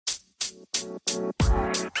Welcome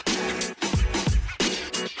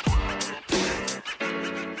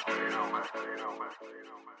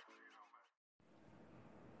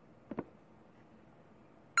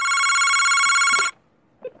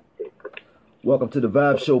to the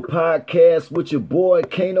Vibe Show podcast with your boy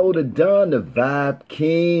Kano the Don, the Vibe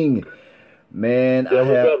King. Man, what's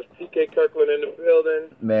up? TK Kirkland in the building.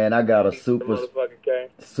 Man, I got a super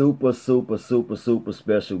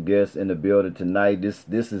special guest in the building tonight. This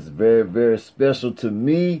is very, very special to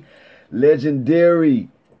me. Legendary,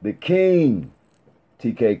 the King,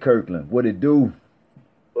 TK Kirkland. What it do?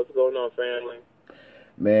 What's going on, family?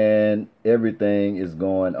 Man, everything is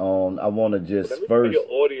going on. I want to just Let me first. tell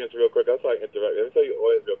your audience real quick. That's like interrupt. Let me tell your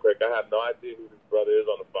audience real quick. I have no idea who this brother is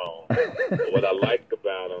on the phone. But what I like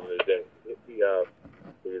about him is that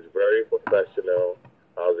he's very professional.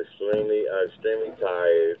 I was extremely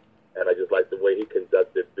tired, and I just like the way he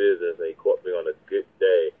conducted business. And he caught me on a good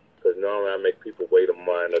day, because normally I make people wait a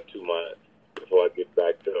month or 2 months before I get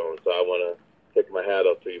back to them. So I want to take my hat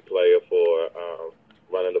off to you, player, for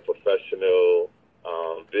running a professional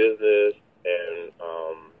business and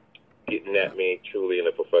getting at me truly in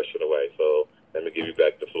a professional way. So let me give you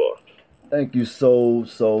back the floor. Thank you so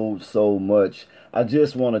much. I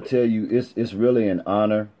just want to tell you, it's really an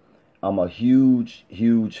honor. I'm a huge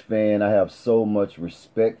fan. I have so much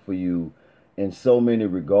respect for you in so many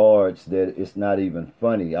regards that it's not even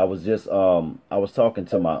funny. I was talking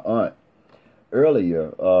to my aunt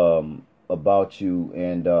earlier about you,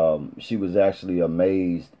 and she was actually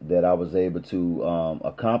amazed that I was able to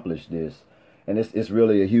accomplish this. And it's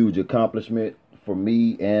really a huge accomplishment for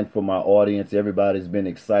me and for my audience. Everybody's been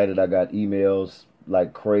excited. I got emails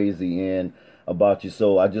like crazy in about you.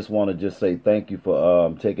 So I just want to just say thank you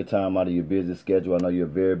for taking time out of your busy schedule. I know you're a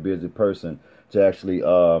very busy person to actually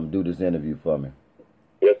do this interview for me.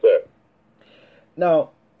 Yes, sir.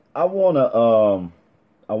 Now, I wanna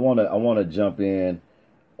jump in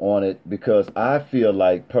on it because I feel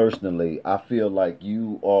like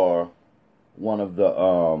you are one of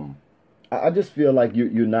the I just feel like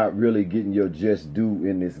you're not really getting your just due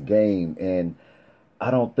in this game, and I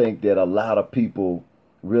don't think that a lot of people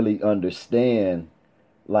really understand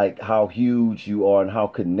like how huge you are and how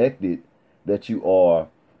connected that you are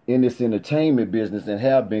in this entertainment business and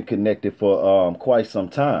have been connected for quite some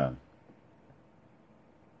time.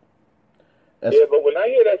 Yeah, but when I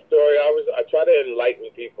hear that story, I try to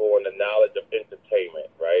enlighten people on the knowledge of entertainment,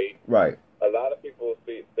 right? Right. A lot of people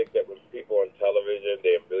think that when people on television,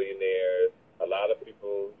 they're millionaires. A lot of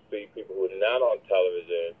people see people who are not on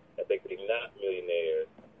television and think they're not millionaires.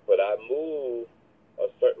 But I move a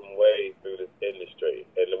certain way through this industry.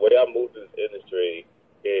 And the way I move through this industry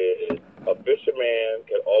is a fisherman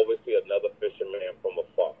can always see another fisherman from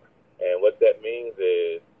afar. And what that means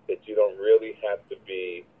is that you don't really have to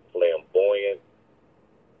be flamboyant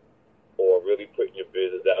or really putting your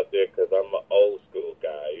business out there, because I'm an old school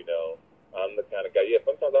guy, you know. I'm the kind of guy,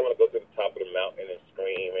 sometimes I want to go to the top of the mountain and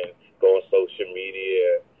scream and go on social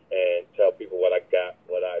media and tell people what I got,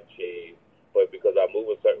 what I achieved. But because I move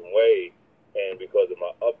a certain way and because of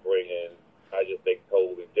my upbringing, I just think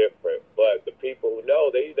totally different. But the people who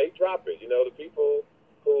know, they drop it. You know, the people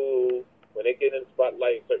who, when they get in the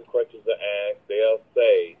spotlight, certain questions are asked, they'll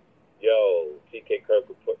say, yo, TK Kirk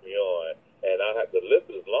will put me on. And the list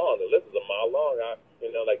is long. The list is a mile long.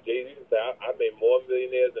 Like Jay-Z would say, I made more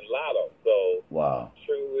millionaires than Lotto. So, wow,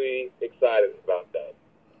 truly excited about that.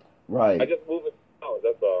 Right. I just move it out.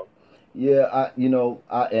 That's all. Yeah,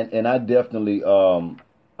 I definitely,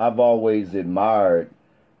 I've always admired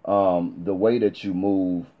the way that you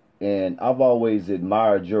move, and I've always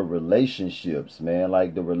admired your relationships, man.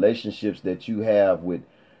 Like the relationships that you have with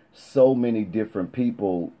so many different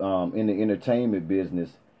people in the entertainment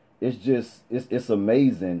business. It's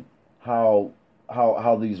amazing how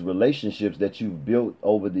these relationships that you've built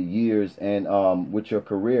over the years and with your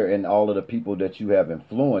career and all of the people that you have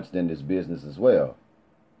influenced in this business as well.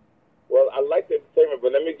 Well, I like the entertainment,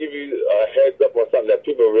 but let me give you a heads up on something that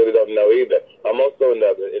people really don't know either. I'm also in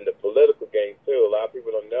the political game too. A lot of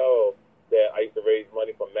people don't know that I used to raise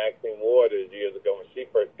money for Maxine Waters years ago when she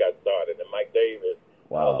first got started, and Mike Davis,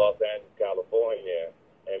 Los Angeles, California,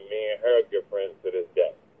 and me and her are good friends to this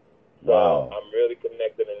day. So I'm really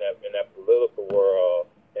connected in that political world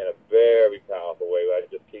in a very powerful way. I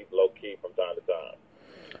just keep low key from time to time.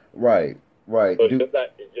 Right. So it's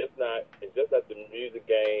just not the music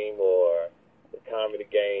game or the comedy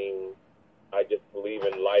game. I just believe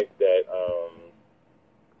in life that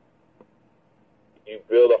you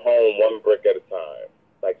build a home one brick at a time.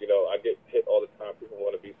 Like, I get hit all the time. People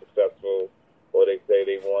want to be successful, or they say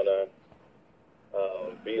they want to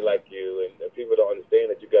be like you, and people don't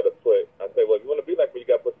understand that you got to I say, well, if you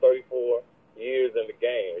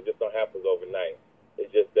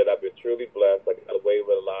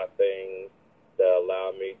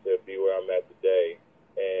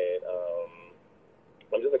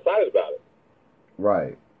excited about it.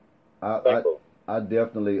 Right. I Thankful. I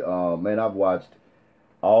definitely man, I've watched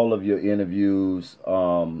all of your interviews,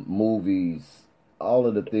 movies, all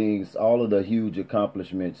of the things, all of the huge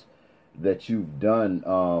accomplishments that you've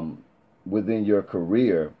done within your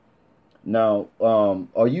career. Now,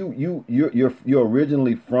 are you're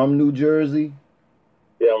originally from New Jersey?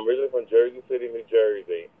 Yeah, I'm originally from Jersey City, New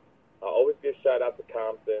Jersey. I always get shout out to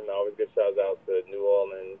Compton. I always get shout out to New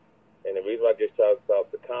Orleans. And the reason why I get shout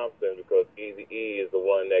out to Compton because Easy E is the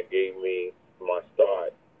one that gave me my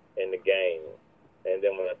start in the game. And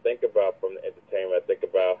then when I think about from the entertainment, I think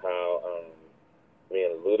about how me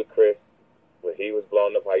and Ludacris, when he was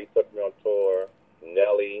blown up, how he took me on tour,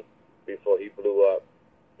 Nelly before he blew up,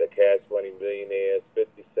 the Cash Money Millionaires,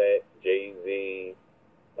 50 Cent, Jay Z.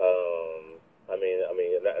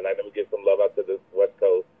 And I never give some love out to the West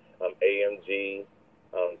Coast. AMG,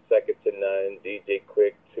 Second to None, DJ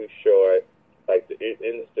Quick, Too Short, like the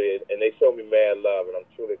industry, and they show me mad love, and I'm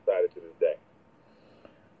truly excited to this day.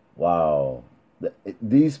 Wow.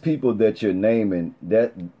 These people that you're naming,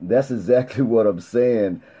 that's exactly what I'm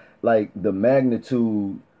saying. Like the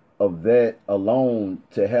magnitude of that alone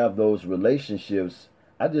to have those relationships,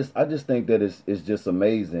 I just think that it's just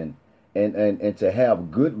amazing. And to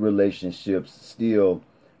have good relationships still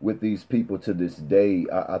with these people to this day,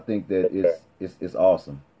 I think that Okay. it's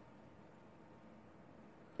awesome.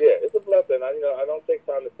 Yeah, it's a blessing. I don't take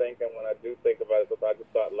time to think, and when I do think about it, sometimes I just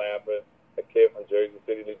start laughing. A kid from Jersey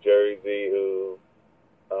City, New Jersey, who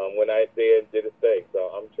went out there and did his thing. So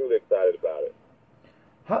I'm truly excited about it.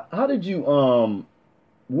 How did you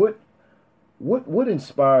what what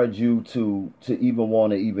inspired you to even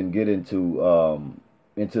want to even get into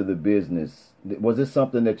the business? Was this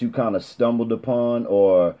something that you kind of stumbled upon,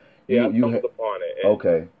 or Yeah, I you stumbled upon it, and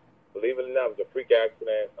okay, believe it or not, it was a freak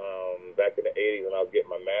accident back in the 80s when I was getting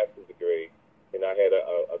my master's degree. And I had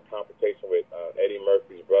a confrontation with Eddie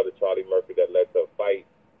Murphy's brother, Charlie Murphy, that led to a fight.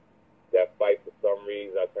 That fight, for some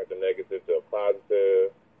reason, I turned the negative to a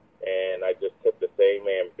positive, and I just took the same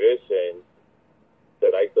ambition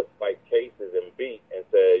that I used to fight cases and beat and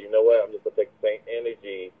said, you know what, I'm just going to take the same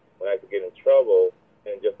energy when I have to get in trouble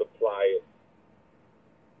and just apply it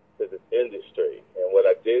to this industry. And what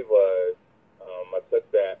I did was I took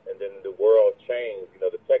that, and then the world changed.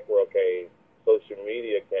 The tech world came, social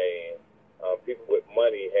media came. People with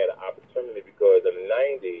money had an opportunity because in the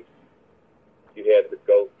 90s, you had to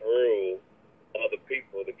go through other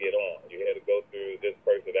people to get on. You had to go through this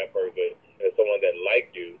person, that person, and someone that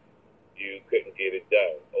liked you, you couldn't get it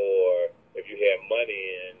done. Or if you had money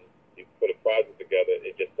and you put a project together,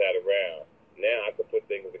 it just sat around. Now I can put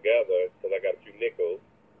things together because I got a few nickels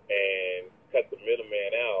and cut the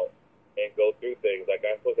middleman out and go through things. Like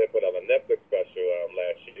I supposed to put out a Netflix special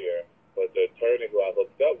last year, but the attorney who I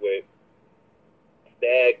hooked up with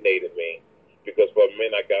stagnated me because for a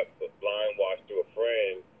minute I got blind washed through a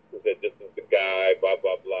friend who said this is the guy, blah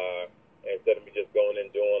blah blah. And instead of me just going and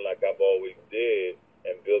doing like I've always did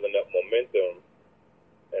and building up momentum,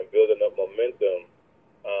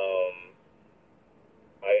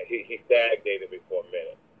 he stagnated me for a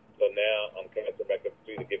minute. So now I'm catching back up to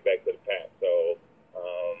speed to get back to the pack. So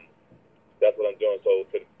that's what I'm doing. So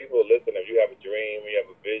to the people listening, if you have a dream, you have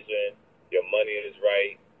a vision, your money is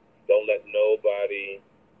right, don't let nobody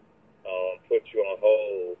put you on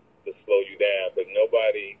hold to slow you down because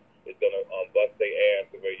nobody is going to bust their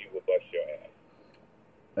ass the way you will bust your ass.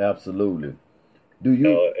 absolutely. Do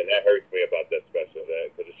you And that hurts me about that special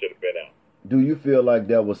because it should have been out. do you feel like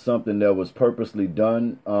that was something that was purposely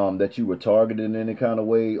done, that you were targeted in any kind of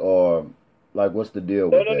way, or like what's the deal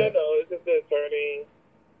No, with no, no, that? no. It's just the attorney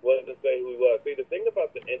wanted to say who he was. See, the thing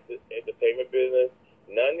about the entertainment business,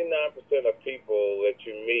 99% of people that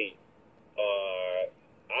you meet are,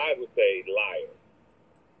 I would say, liars.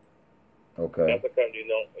 Okay. That's the kind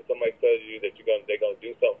if somebody tells you that they're gonna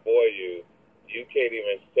do something for you, you can't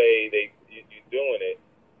even say you're doing it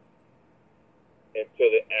until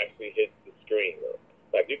it actually hits the screen.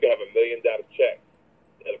 Like you can have $1 million check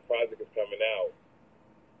and a project is coming out,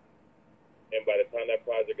 and by the time that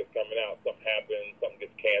project is coming out, something happens, something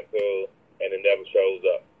gets canceled, and it never shows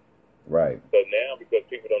up. Right. So now, because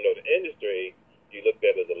people don't know the industry, you look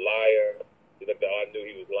at it as a liar. You look at, I knew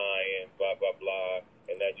he was lying, blah blah blah,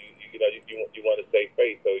 and now you want to save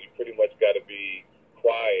face, so you pretty much got to be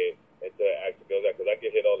quiet until it actually goes out. Because I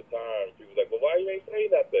get hit all the time. People like, well, why you ain't say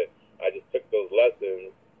nothing? I just took those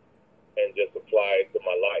lessons and just apply it to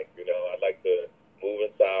my life. I like to move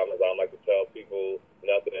in silence. I don't like to tell people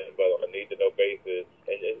nothing, but on a need-to-know basis.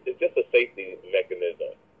 And it's just a safety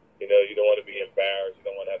mechanism. You don't want to be embarrassed. You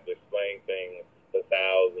don't want to have to explain things to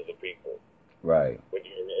thousands of people Right. when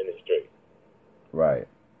you're in the industry. Right.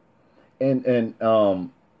 And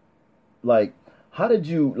like, how did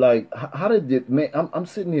you how did it, man, I'm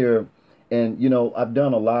sitting here, and I've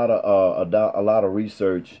done a lot of a lot of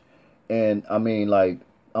research, and I mean, like,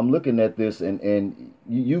 I'm looking at this, and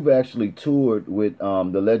you've actually toured with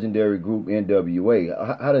the legendary group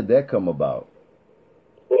NWA. How did that come about?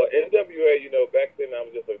 Well, NWA, back then I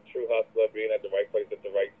was just a true hustler, being at the right place at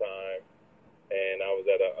the right time, and I was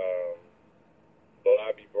at a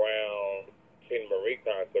Bobby Brown, Ken Marie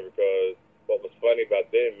concert because what was funny about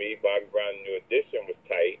them, me, Bobby Brown, and New Edition was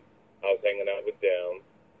tight. I was hanging out with them.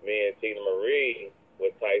 Me and Tina Marie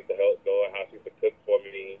was tight to help go how she used to cook for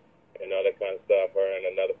me and all that kind of stuff. Her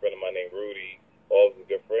and another friend of mine named Rudy, all was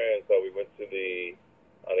good friends. So we went to they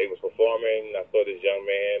was performing. I saw this young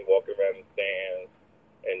man walking around the stands,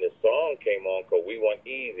 and the song came on called "We Want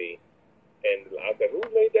Easy," and I said, "Who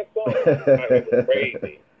made that song?" It was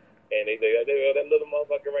crazy. And they said, "Oh, that little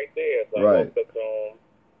motherfucker right there." So I Right. walked up to him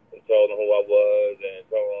and told him who I was and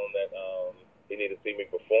told him that he needed to see me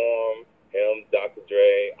perform. Him, Dr.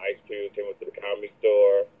 Dre, Ice Cube came up to the Comedy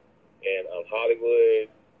Store in Hollywood.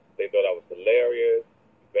 They thought I was hilarious.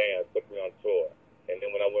 Bam, took me on tour. And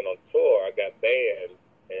then when I went on tour, I got banned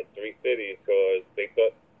in 3 cities because they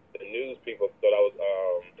thought the news people thought I was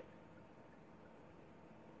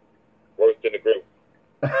worse than the group.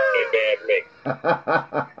 They banned me.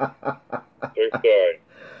 True story.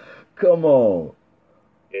 Come on.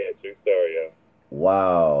 Yeah, true story, yeah.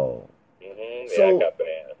 Wow. Yeah, I So got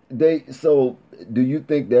banned. so do you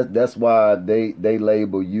think that's why they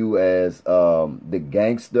label you as the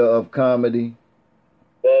gangster of comedy?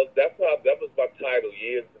 Well, that was my title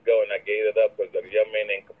years ago, and I gave it up because a young man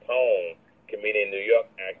named Capone, comedian in New York,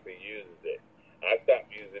 actually uses it. I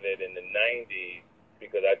stopped using it in the '90s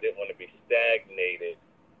because I didn't want to be stagnated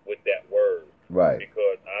with that word. Right.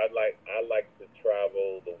 Because I like to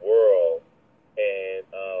travel the world, and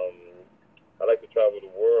I like to travel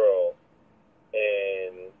the world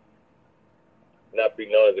and not be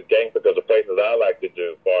known as a gangster because the places I like to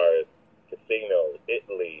do, as far as casinos,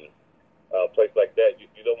 Italy, place like that, you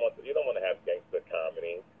don't want to have gangster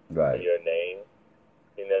comedy in Right. your name.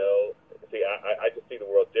 See, I just see the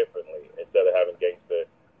world differently instead of having gangster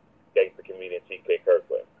comedian T.K.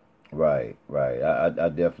 Kirkland. Right. Right. I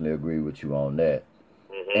definitely agree with you on that.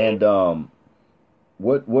 Mm-hmm. And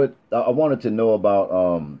what I wanted to know about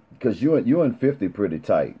because you and 50 pretty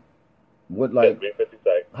tight. What, Yes, like, being 50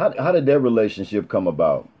 Cent. how did that relationship come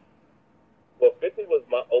about? Well, 50 was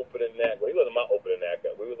my opening act. Well, he wasn't my opening act.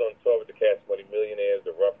 We was on tour with the Cash Money Millionaires,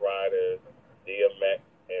 the Rough Riders, DMX,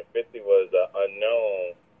 and 50 was an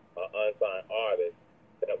unknown, unsigned artist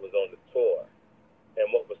that was on the tour. And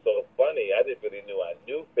what was so funny, I didn't really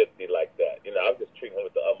knew 50 like that. I was just treating him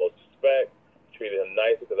with the utmost respect, treated him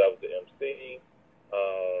nice because I was the MC.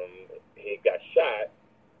 He got shot,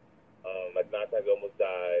 like 9 times, almost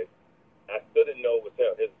died. I still didn't know it was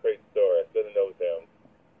him. Here's a crazy story. I still didn't know it was him.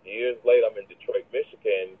 Years later, I'm in Detroit,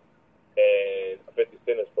 Michigan, and 50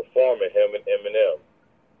 Cent is performing, him and Eminem.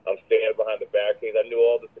 I'm standing behind the barricades. I knew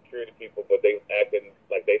all the security people, but they acting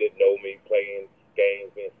like they didn't know me, playing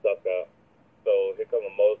games, being stuck up. So here comes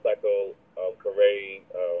a motorcycle parade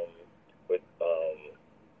with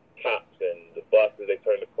cops and the buses. They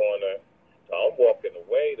turn the corner. So I'm walking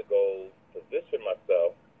away to go position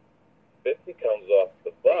myself. 50 comes off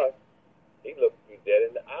the bus. He looks me dead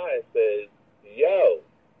in the eye and says, "Yo,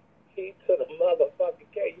 he to the motherfucking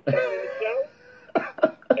K. You coming in the show?"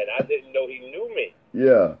 And I didn't know he knew me.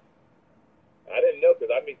 Yeah. I didn't know because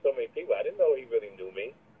I meet so many people. I didn't know he really knew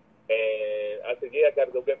me. And I said, "Yeah, I got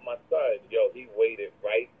to go get my son." Yo, he waited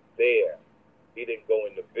right there. He didn't go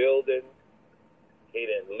in the building. He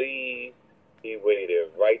didn't leave. He waited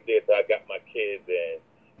right there till I got my kids in.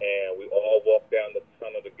 And we all walked down the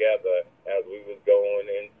tunnel together as we was going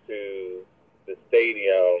into the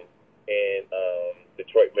stadium in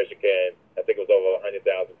Detroit, Michigan. I think it was over 100,000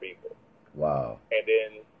 people. Wow. And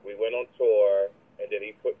then we went on tour, and then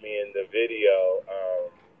he put me in the video,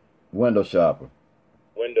 Window shopper.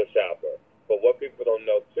 Window Shopper. But what people don't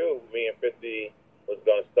know, too, me and 50 was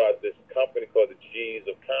going to start this company called the G's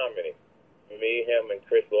of Comedy. Me, him, and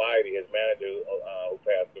Chris Lighty, his manager, who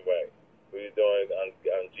passed away. We were doing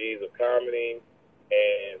G's of Comedy,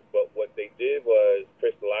 but what they did was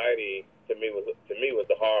Chris Lighty to me was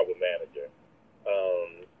the horrible manager.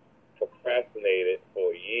 Procrastinated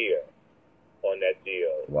for a year on that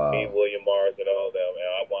deal. Wow. Me, William Morris, and all them, and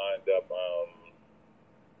I wound up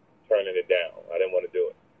turning it down. I didn't want to do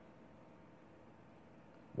it.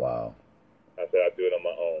 Wow. I said I'd do it on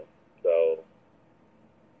my own. So,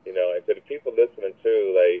 and to the people listening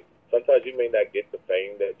too, like, sometimes you may not get the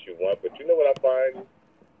fame that you want, but you know what I find?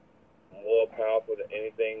 more powerful than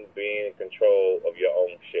anything being in control of your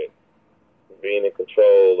own shit, being in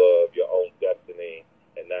control of your own destiny,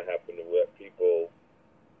 and not having to let people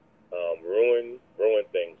ruin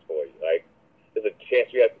things for you. Like, there's a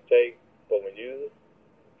chance you have to take, but when you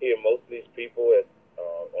hear most of these people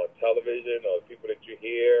on television or people that you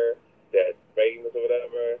hear that's famous or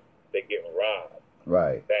whatever, they get robbed.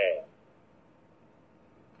 Right. Bad.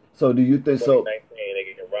 So do you think so? 2019,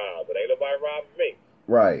 they get robbed, but ain't nobody robbing me.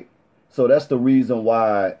 Right. So that's the reason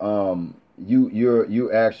why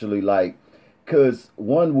you actually like, because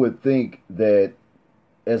one would think that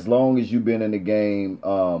as long as you've been in the game,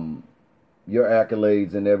 your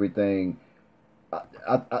accolades and everything,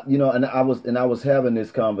 you know, and I was having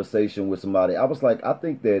this conversation with somebody. I was like, I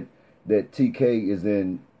think that TK is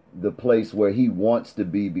in the place where he wants to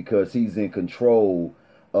be because he's in control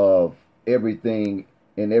of everything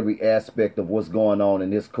in every aspect of what's going on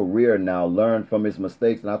in his career now, learn from his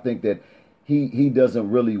mistakes. And I think that he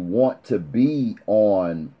doesn't really want to be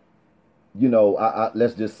on, you know,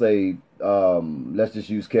 let's just say, let's just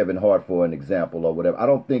use Kevin Hart for an example or whatever. I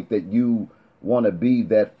don't think that you want to be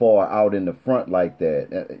that far out in the front like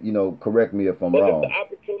that. You know, correct me if I'm wrong. If the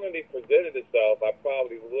opportunity presented itself, I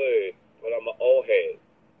probably would, but I'm an old head.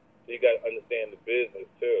 So you got to understand the business,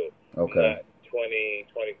 too. Okay. I'm not 20,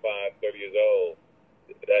 25, 30 years old.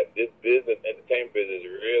 That this business, entertainment business,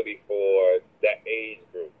 is really for that age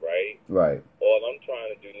group, right? Right. All I'm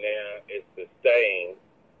trying to do now is sustain,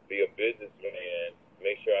 be a businessman,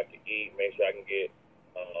 make sure I can eat, make sure I can get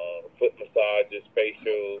foot massages,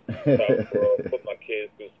 facials, put my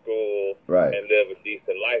kids through school, right, and live a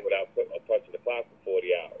decent life without punching the clock for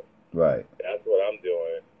 40 hours. Right. That's what I'm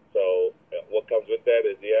doing. So what comes with that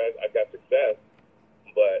is, yeah, I got success,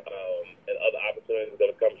 but and other opportunities are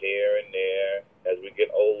going to come here and there as we get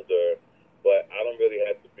older. But I don't really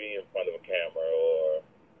have to be in front of a camera or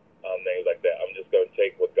things like that. I'm just going to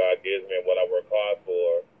take what God gives me and what I work hard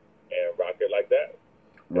for and rock it like that.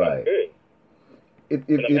 Right.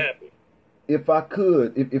 And I'm happy. If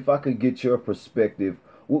I could get your perspective,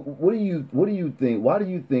 what do you think? Why do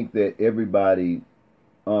you think that everybody,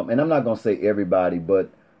 and I'm not going to say everybody, but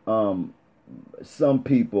some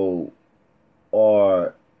people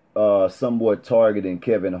are somewhat targeting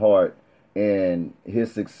Kevin Hart and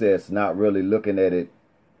his success, not really looking at it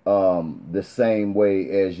the same way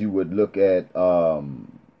as you would look at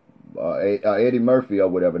Eddie Murphy or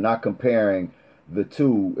whatever, not comparing the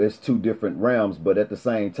two as two different realms, but at the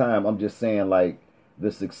same time, I'm just saying, like,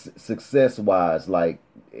 the success wise, like,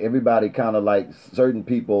 everybody kind of, like, certain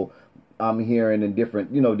people I'm hearing in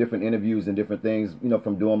different interviews and different things,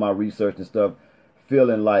 from doing my research and stuff,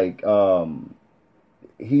 feeling like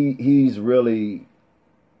he's really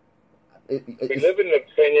we live in an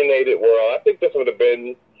opinionated world. I think this would have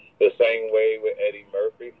been the same way with Eddie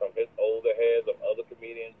Murphy from his older heads of other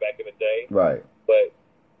comedians back in the day. Right. But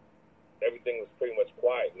everything was pretty much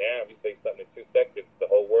quiet. Now, if you say something in 2 seconds, the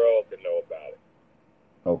whole world can know about it.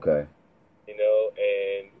 Okay.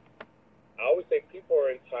 And I always say people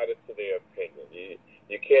are entitled to their opinion.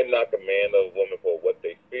 You can't knock a man or a woman for what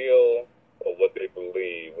they feel or what they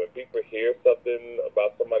believe. When people hear something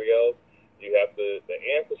about somebody else, the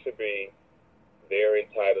answer should be they're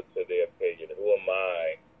entitled to their opinion. Who am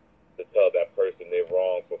I to tell that person they're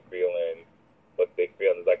wrong for feeling what they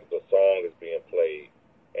feel? It's like if a song is being played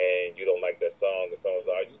and you don't like that song, the song's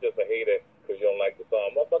like, you just a hater because you don't like the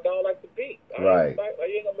song. Motherfucker, I don't like the beat. Right.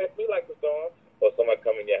 You ain't gonna make me like the song. Or somebody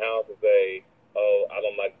come in your house and say, oh, I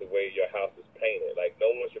don't like the way your house is painted. Like, no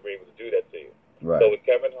one should be able to do that to you. Right. So with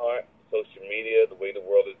Kevin Hart, social media, the way the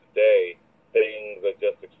world is today, things are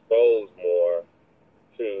just exposed more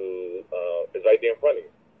to, it's right there in front of you.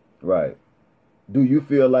 Right. Do you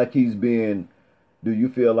feel like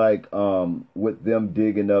with them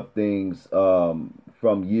digging up things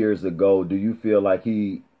from years ago, do you feel like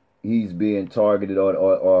he's being targeted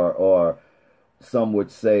or some would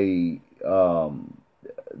say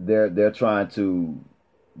they're trying to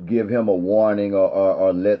give him a warning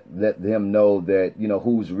or let him know that,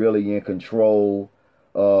 who's really in control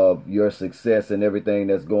of your success and everything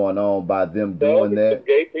that's going on by them doing that?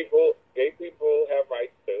 Gay people have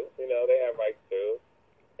rights too. They have rights too.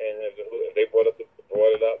 And if they brought it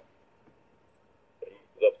up, and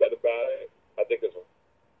was upset about it, I think it's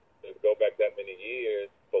go back that many years,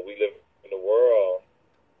 but we live in a world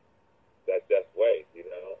that's way,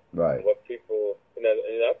 Right. And what people, and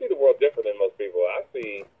I see the world different than most people. I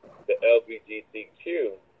see the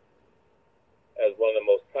LGBTQ as one of the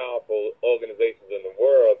most powerful organizations in the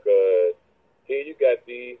world, because here you got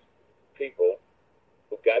these people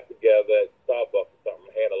who got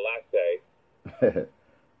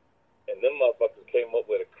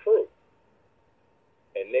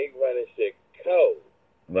running shit cold.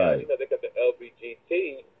 Now, Right. you know, they got the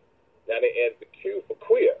LBGT. Now they added the Q for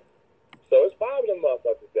queer. So it's 5 of them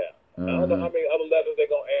motherfuckers down. I don't know Mm-hmm. how many other letters they're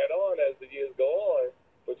going to add on as the years go on,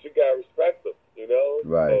 but you got to respect them, you know?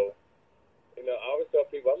 Right. So, you know, I always tell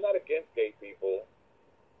people, I'm not against gay people.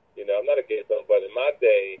 You know, I'm not against them, but in my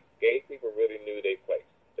day, gay people really knew their place.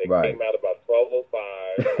 They Right. came out about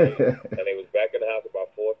 12:05, and they was back in the house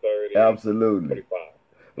about 4:30. Absolutely. 45.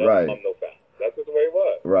 Right. I'm no foul. That's just the way it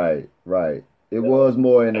was. Right. Right. It You was know?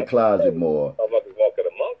 more in the closet more. Motherfuckers walking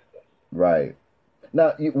amongst us. Right.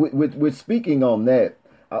 Now, with speaking on that,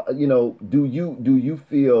 you know, do you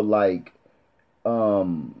feel like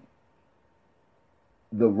the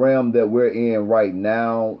realm that we're in right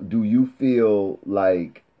now? Do you feel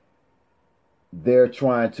like they're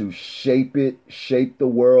trying to shape the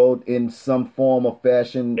world in some form or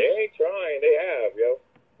fashion? They ain't trying. They have, yo.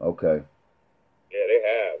 Okay. Yeah, they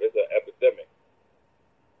have. It's an epidemic.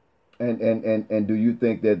 And do you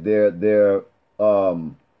think that they're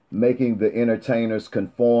making the entertainers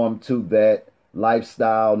conform to that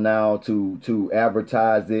lifestyle now to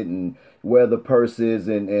advertise it and wear the purses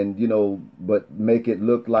and you know, but make it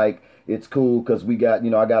look like it's cool because we got, you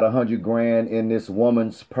know, I got 100 grand in this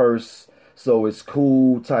woman's purse, so it's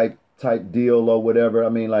cool type deal or whatever. I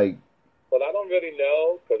mean, like. Well, I don't really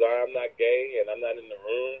know because I'm not gay and I'm not in the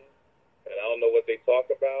room and I don't know what they talk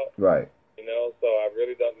about. Right. You know, so I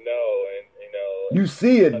really don't know, and you know. You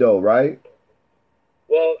see it though, right?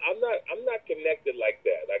 Well, I'm not connected like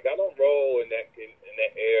that. Like I don't roll in that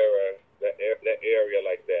area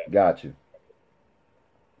like that. Got you.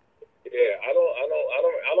 Yeah, I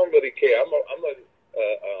don't really care. I'm a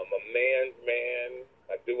man's man.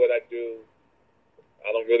 I do what I do.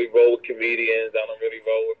 I don't really roll with comedians. I don't really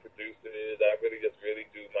roll with producers. I really just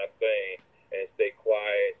do my thing and stay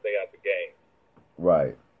quiet, stay out the game.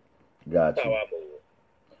 Right. Got That's you. how I move.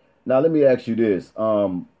 Now let me ask you this.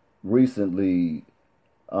 Recently,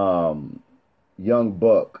 Young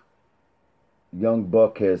Buck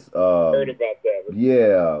has Heard about that.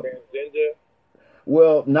 yeah. Transgender.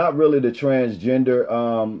 Well, not really the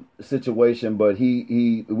transgender situation, but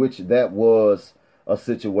he which that was a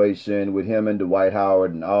situation with him and Dwight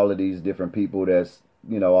Howard and all of these different people that's,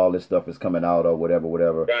 you know, all this stuff is coming out or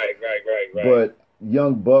whatever. Right. But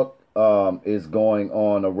Young Buck is going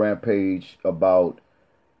on a rampage about,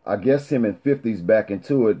 I guess, him and 50's back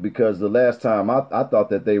into it because the last time I thought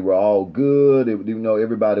that they were all good. You know,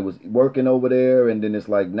 everybody was working over there, and then it's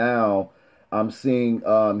like now I'm seeing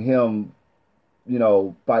him, you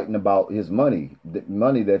know, fighting about his money, the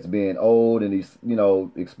money that's being owed, and he's, you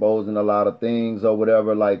know, exposing a lot of things or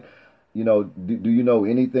whatever. Like, you know, do you know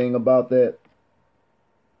anything about that?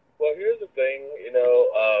 Well, here's the thing. You know,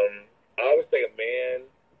 I always say a man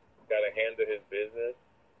got to handle his business.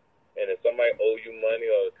 And if somebody owe you money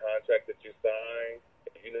or a contract that you sign,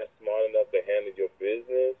 if you're not smart enough to handle your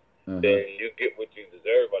business, then you get what you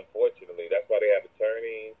deserve, unfortunately. That's why they have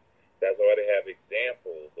attorneys. That's why they have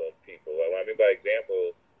examples of people. What I mean by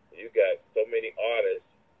examples, you got so many artists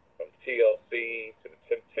from TLC to the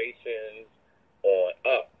Temptations on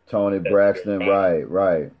up. Tony Braxton, right.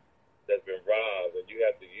 That's been robbed. And you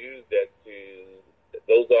have to use that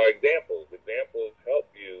those are examples. Examples help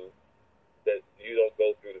you that you don't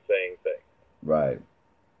go through the same thing. Right.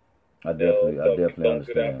 I definitely understand.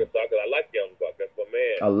 I like Young Buck. That's my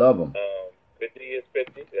man. I love him. 50 is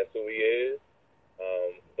 50. That's who he is.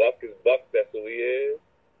 Buck is Buck. That's who he is.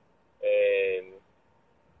 And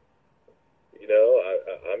you know,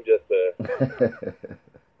 I'm just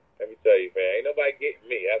let me tell you, man, ain't nobody getting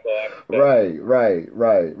me. That's all I can say.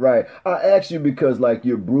 Right. I ask you because, like,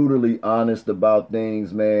 you're brutally honest about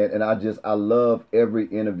things, man, and I love every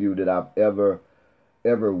interview that I've ever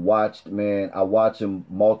watched, man. I watch them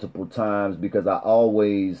multiple times because I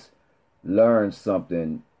always learn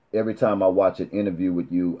something every time I watch an interview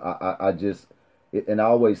with you. And I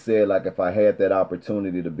always said, like, if I had that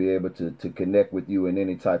opportunity to be able to connect with you in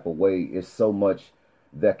any type of way, it's so much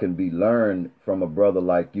that can be learned from a brother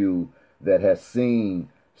like you that has seen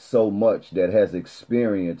so much, that has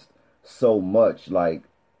experienced so much. Like,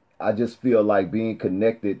 I just feel like being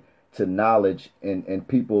connected to knowledge and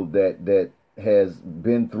people that has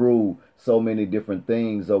been through so many different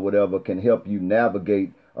things or whatever can help you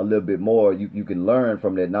navigate a little bit more. You can learn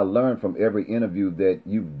from that. And I learn from every interview that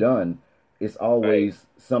you've done. It's always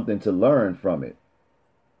something to learn from it.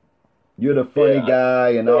 You're the funny guy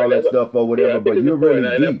and all that stuff or whatever, but you're really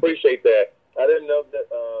deep. And I appreciate that. I didn't know that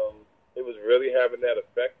it was really having that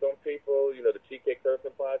effect on people, you know, the TK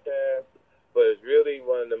Kirkland podcast. But it's really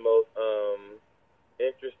one of the most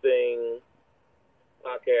interesting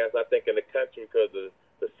podcasts, I think, in the country because of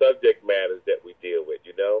the subject matters that we deal with.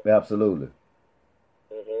 Absolutely.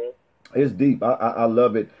 Mhm. It's deep. I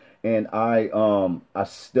love it, and I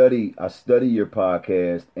study your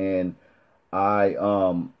podcast, and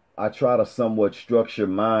I try to somewhat structure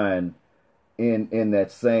mine in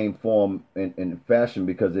that same form in fashion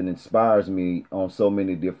because it inspires me on so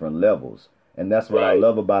many different levels, and that's what I Right.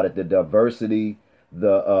 love about it. The diversity,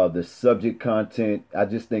 the subject content. I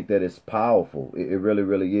just think that it's powerful. It really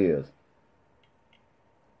really is.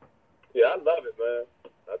 Yeah, I love it, man.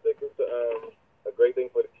 I think it's a great thing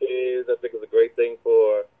for the kids. I think it's a great thing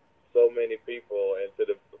for so many people. And to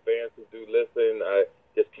the fans who do listen, I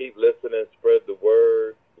just keep listening, spread the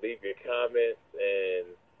word, leave your comments and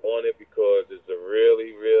on it because it's a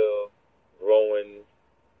really, real growing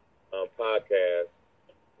podcast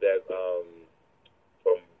that's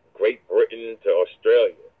from Great Britain to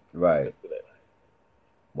Australia. Right. Listen to that.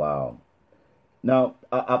 Wow. Now,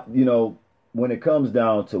 when it comes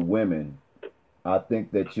down to women, I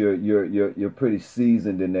think that you're pretty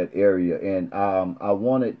seasoned in that area, and I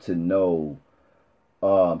wanted to know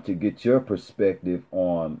to get your perspective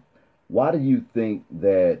on why do you think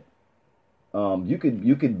that you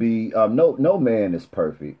could be no man is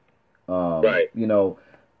perfect. Right.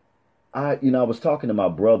 I was talking to my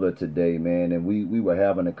brother today, man, and we were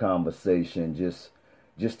having a conversation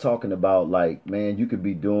just talking about like, man, you could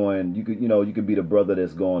be the brother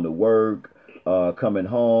that's going to work, coming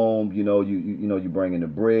home, you bringing the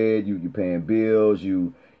bread, you paying bills,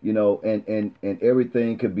 and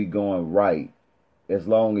everything could be going right as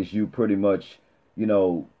long as you pretty much, you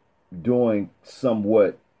know, doing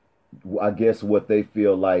somewhat, I guess, what they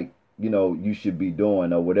feel like, you should be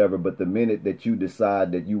doing or whatever. But the minute that you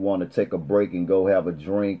decide that you want to take a break and go have a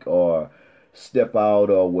drink or step out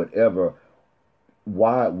or whatever,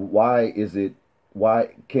 why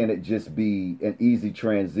can't it just be an easy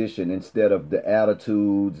transition instead of the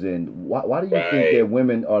attitudes? And why do you think Right. that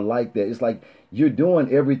women are like that? It's like you're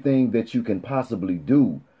doing everything that you can possibly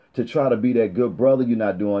do to try to be that good brother. You're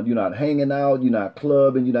not hanging out, you're not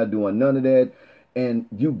clubbing, you're not doing none of that. And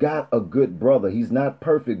you got a good brother. He's not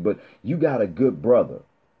perfect, but you got a good brother.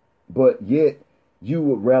 But yet you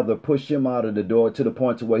would rather push him out of the door to the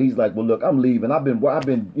point to where he's like, well, look, I'm leaving. I've been,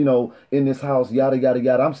 in this house, yada yada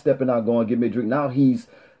yada. I'm stepping out, going get me a drink. Now he's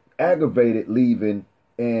aggravated leaving,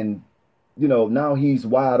 and now he's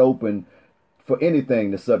wide open for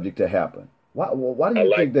anything the subject to happen. Why do I you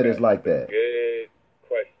think like that it's that. like That's a that? good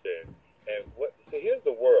question. And here's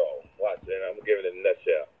the world. Watch, and I'm giving it a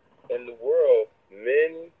nutshell. In the world,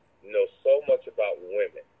 men know so much about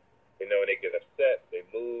women. They get upset, they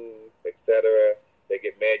move, etc. They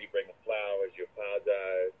get mad, you bring them flowers, you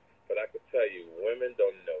apologize. But I can tell you, women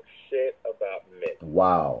don't know shit about men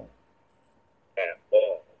Wow. at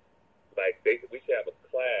all. Like we should have a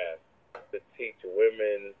class to teach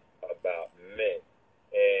women about men.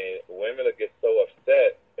 And women will get so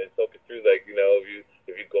upset and so confused, like, if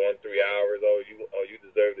you're going 3 hours, you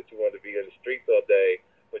deserve that you want to be in the streets all day,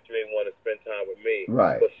 but you ain't want to spend time with me.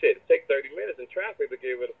 Right. Well, shit, take 30 minutes in traffic to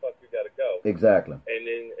get where the fuck you gotta go. Exactly. And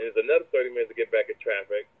then there's another 30 minutes to get back in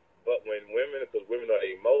traffic. But because women are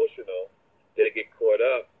emotional, they get caught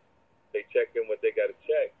up. They check in what they got to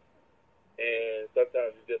check. And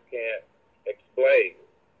sometimes you just can't explain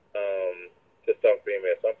to some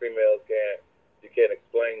females. Some females you can't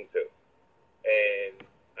explain to. And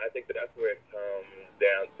I think that's where it comes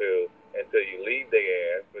down to until you leave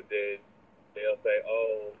their ass. But then they'll say,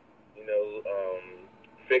 oh,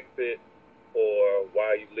 fix it, or why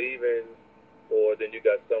are you leaving? Or then you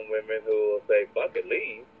got some women who will say, fuck it,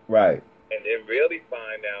 leave. Right. And then really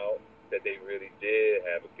find out that they really did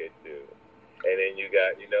have a good dude. And then you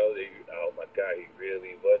got, oh my God, he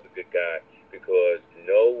really was a good guy, because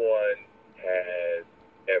no one has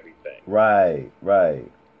everything. Right.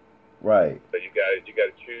 So you got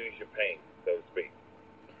to choose your pain, so to speak.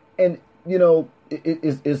 And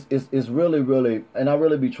it's really really, and I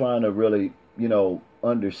really be trying to really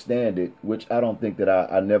understand it, which I don't think that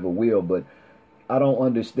I never will, but I don't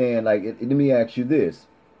understand. Like, let me ask you this: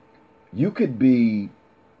 you could be,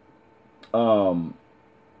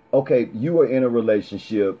 okay, you were in a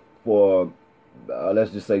relationship for,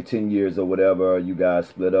 let's just say 10 years or whatever. You guys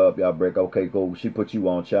split up, y'all break. Okay, cool. She put you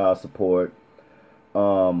on child support.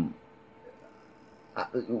 Um,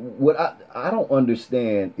 I don't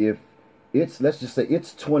understand if let's just say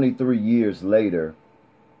it's 23 years later,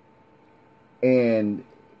 and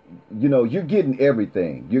you're getting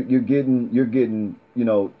everything. You're getting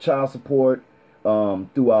child support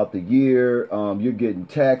throughout the year. You're getting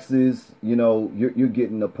taxes. You're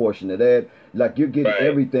getting a portion of that. Like, you're getting Right.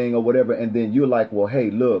 everything or whatever, and then you're like, well,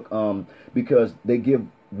 hey, look, because they give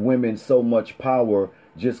women so much power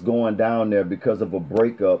just going down there because of a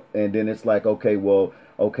breakup, and then it's like, okay, well,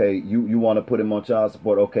 okay, you want to put him on child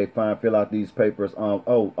support? Okay, fine, fill out these papers.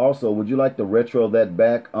 Oh, also, would you like to retro that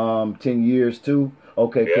back 10 years too?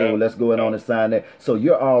 Okay, Yeah. cool. Let's go ahead on and sign that. So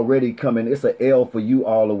you're already coming. It's a L for you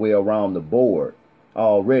all the way around the board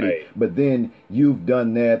already. Right. But then you've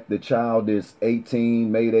done that. The child is 18,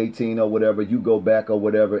 made 18 or whatever. You go back or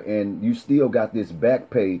whatever, and you still got this back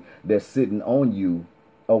pay that's sitting on you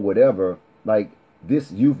or whatever. Like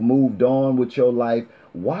this, you've moved on with your life.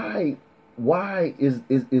 Why is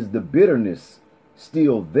the bitterness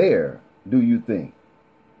still there, do you think?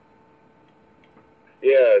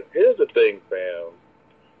 Yeah. Here's the thing, fam.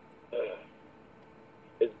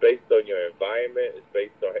 It's based on your environment. It's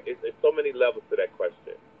based on it's so many levels to that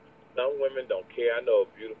question. Some women don't care. I know a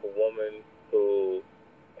beautiful woman who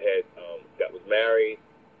had got was married,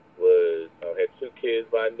 was had 2 kids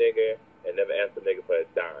by a nigga, and never asked a nigga for a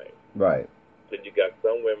dime. Right. Then you got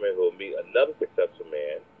some women who will meet another successful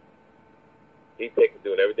man. He's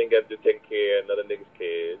doing everything got to do, taking care of another nigga's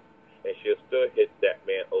kids, and she'll still hit that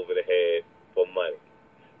man over the head for money.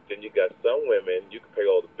 Then you got some women, you can pay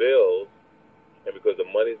all the bills, and because the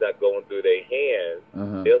money's not going through their hands,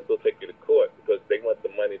 they'll still take you to court because they want the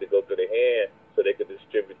money to go through their hands so they can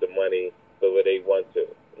distribute the money the way they want to.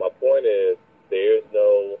 My point is, there is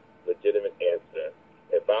no legitimate answer.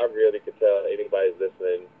 If I really could tell anybody's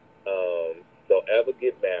listening, don't ever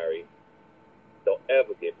get married. Don't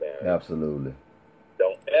ever get married. Absolutely.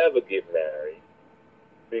 Don't ever get married,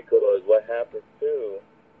 because what happens too,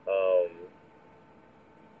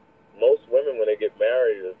 most women when they get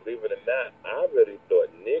married, believe it or not, I really thought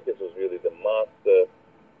niggas was really the monster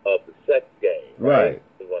of the sex game. Right.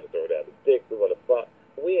 We want to throw down the dick. We want to fuck.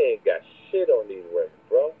 We ain't got shit on these women,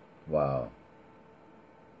 bro. Wow.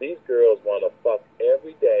 These girls want to fuck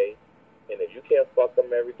every day, and if you can't fuck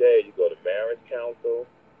them every day, you go to marriage counsel.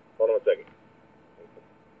 Hold on a second.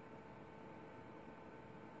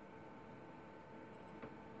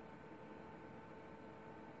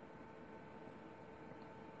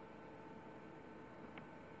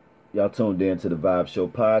 Y'all tuned in to the Vibe Show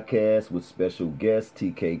podcast with special guest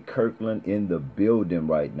TK Kirkland in the building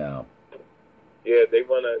right now. Yeah,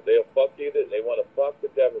 they'll fuck you. They want to fuck to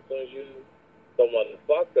death. As soon as you don't want to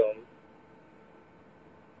fuck them,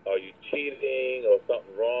 are you cheating or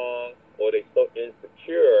something wrong, or they so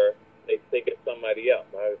insecure they think it's somebody else.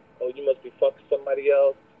 Oh, you must be fucking somebody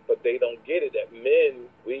else, but they don't get it. That men,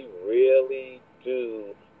 we really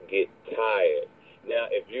do get tired. Now,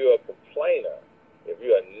 if you're a complainer, if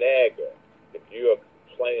you're a nagger, if you're a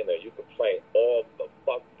complainer, you complain all the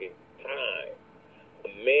fucking time. A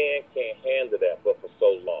man can't handle that but for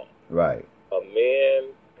so long. Right. A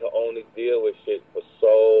man can only deal with shit for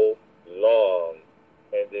so long,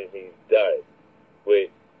 and then he's done.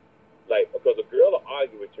 Because a girl will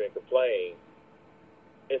argue with you and complain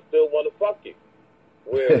and still want to fuck you.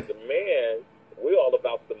 Whereas the man, we're all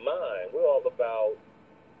about the mind. We're all about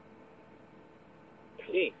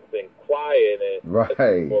peace and quiet and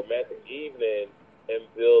romantic evening and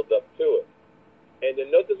build up to it. And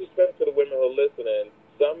then no disrespect to the women who are listening,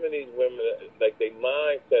 some of these women, like their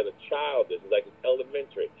mindset are childish, like it's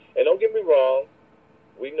elementary. And don't get me wrong,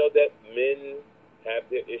 we know that men have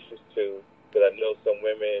their issues too, but I know some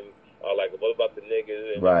women are like, what about the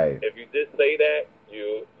niggas? And right. If you did say that,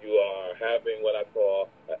 you are having what I call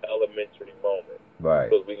an elementary moment. Right.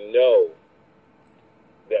 Because we know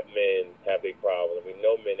that men have their problems. We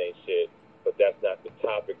know men ain't shit, but that's not the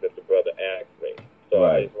topic that the brother asked me. So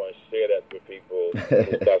I just want to share that with people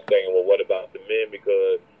who start saying, well, what about the men?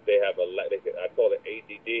 Because they have I call it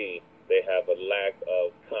ADD. They have a lack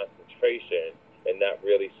of concentration and not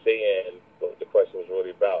really seeing what the question was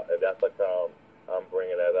really about. And that's like I'm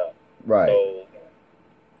bringing that up. Right. So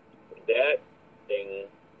that thing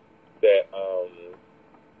that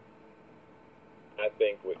I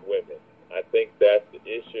think with women, I think that's the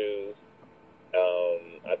issues.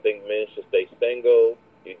 I think men should stay single.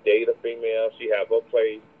 You date a female, she have her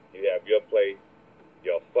place, you have your place.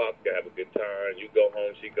 Y'all fuck, you have a good time. You go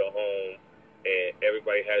home, she go home, and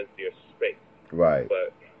everybody has their space. Right.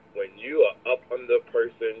 But when you are up under a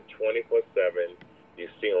person 24/7, you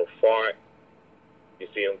see them fart, you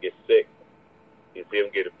see them get sick, you see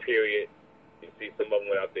them get a period, you see some of them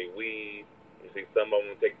without their weave, you see some of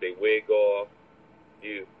them take their wig off.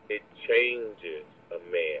 It changes a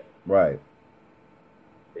man. Right.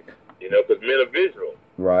 You know, because men are visual.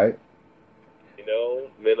 Right. You know,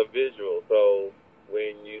 men are visual. So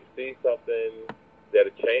when you see something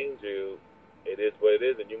that'll change you, it is what it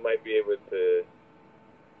is, and you might be able to,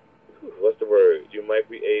 what's the word? You might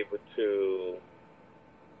be able to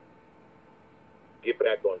get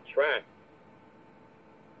back on track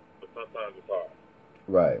sometimes it's hard.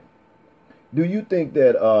 Right. Do you think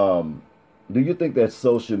that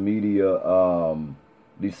social media,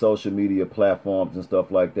 these social media platforms and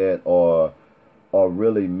stuff like that are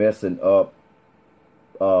really messing up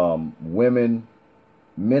women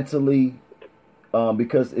mentally,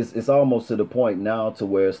 because it's almost to the point now to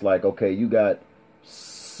where it's like, okay, you got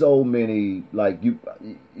so many, like, you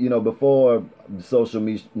know, before social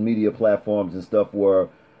media platforms and stuff were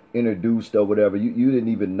introduced or whatever, you didn't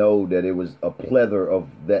even know that it was a plethora of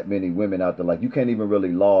that many women out there. Like, you can't even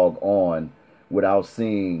really log on without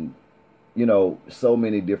seeing, you know, so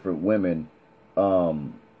many different women,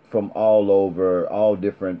 um, from all over, all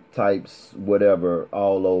different types, whatever,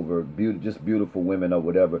 all over, just beautiful women or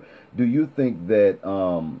whatever. Do you think that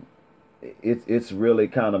it's really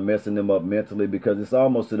kind of messing them up mentally, because it's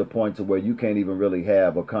almost to the point to where you can't even really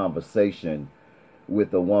have a conversation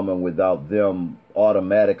with a woman without them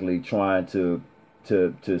automatically trying to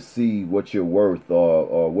see what you're worth,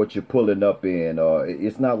 or what you're pulling up in, or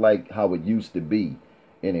it's not like how it used to be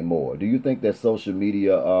anymore. Do you think that social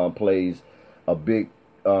media plays a big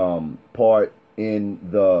part in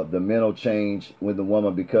the mental change with the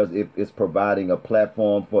woman, because it's providing a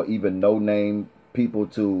platform for even no name people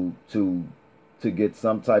to get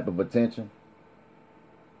some type of attention?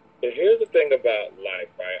 So here's the thing about life,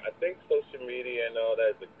 right? I think social media and all that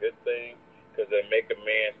is a good thing because they make a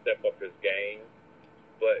man step up his game.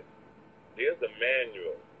 But there's a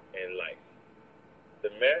manual in life.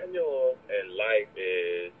 The manual in life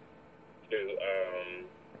is to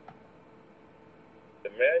the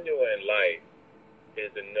manual in life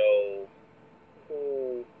is to know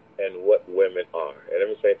who and what women are. And let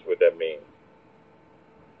me say to you what that means.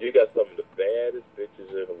 You got some of the baddest bitches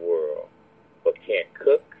in the world, but can't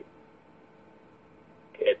cook,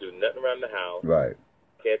 can't do nothing around the house, Right.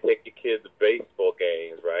 can't take your kids to baseball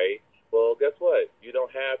games, right? Well, guess what? You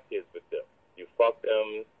don't have kids with them. You fuck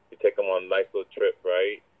them, you take them on a nice little trip,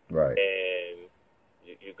 right? Right. And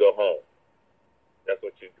you go home. That's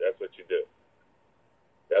what you do.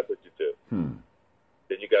 That's what you do.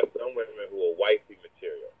 Then you got some women who are wifey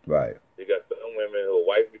material. Right. You got some women who are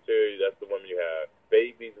wifey material. That's the women you have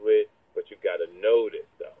babies with. But you got to know this,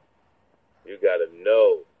 though. You got to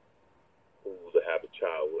know who to have a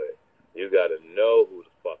child with. You got to know who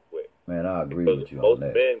to fuck with. Man, I agree because with you most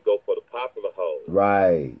on that. men go for the popular hoes.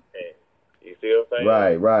 Right. And you see what I'm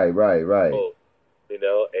saying? Right. So, you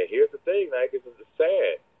know, and here's the thing, like, it's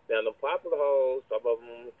sad. Now, the popular hoes, some of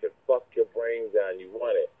them can fuck your brains out and you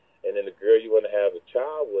want it. And then the girl you want to have a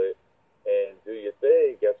child with and do your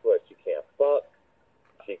thing, guess what? She can't fuck.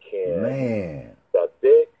 She can't suck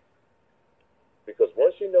dick. Because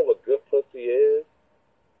once you know what good pussy is,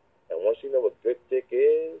 and once you know what good dick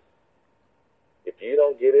is, if you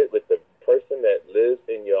don't get it with the person that lives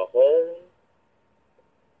in your home,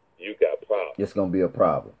 you got problems. It's going to be a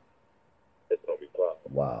problem. It's going to be a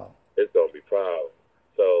problem. Wow. It's going to be a problem.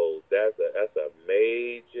 So that's a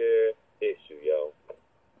major issue, yo.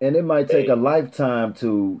 And it might take a lifetime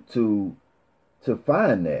to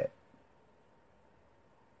find that.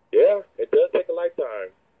 Yeah, it does take a lifetime,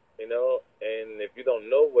 you know. And if you don't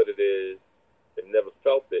know what it is and never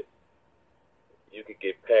felt it, you could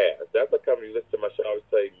get past. That's how come you listen to my show. I always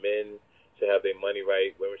say men should have their money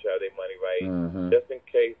right, women should have their money right. Mm-hmm. Just in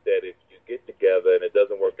case that if you get together and it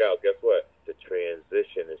doesn't work out, guess what? The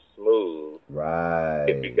transition is smooth. Right.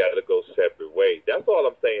 If you got to go separate ways. That's all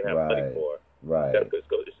I'm saying have money for. Right.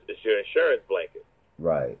 It's your insurance blanket.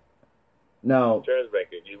 Right. Now, insurance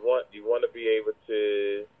blanket. You want to be able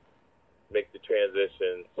to make the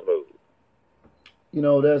transition smooth. You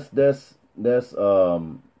know, that's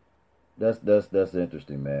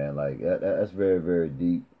interesting, man. Like that's very, very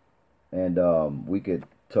deep, and we could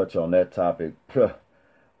touch on that topic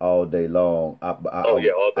all day long. All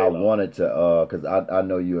day long. I wanted to, because I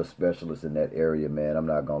know you're a specialist in that area, man. I'm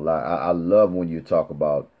not gonna lie. I love when you talk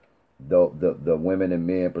about the women and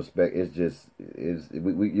men perspective.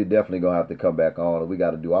 You're definitely gonna have to come back on.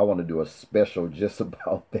 I want to do a special just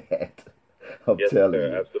about that. I'm telling you.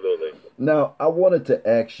 Absolutely. Now, I wanted to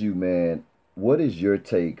ask you, man, what is your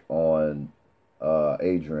take on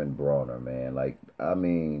Adrien Broner, man? Like, I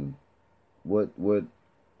mean, what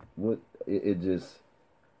it just...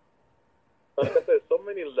 Like I said, so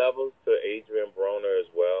many levels to Adrien Broner as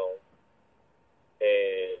well.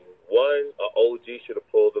 And one, an OG should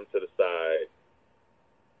have pulled him to the side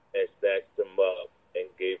and snatched him up and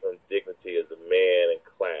gave him dignity as a man and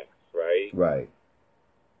class, right? Right.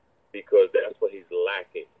 Because that's what he's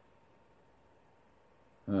lacking.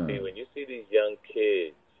 See, when you see these young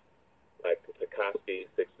kids like Tekashi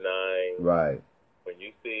 6ix9ine, right? When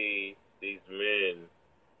you see these men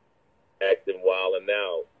acting wild and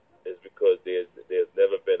out,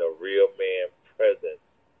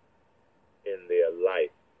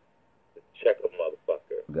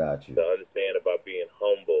 Got you. to understand about being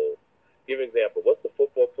humble. Give an example. What's the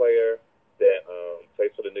football player that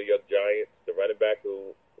plays for the New York Giants, the running back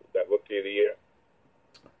who got Rookie of the Year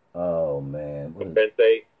Oh man, from Penn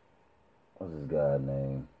State? what's this guy's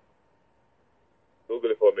name?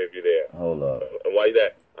 Google it for me if you're there. Hold up. And while you're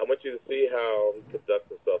that, I want you to see how he conducts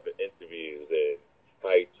himself in interviews and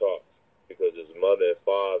how he talks, because his mother and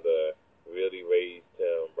father really raised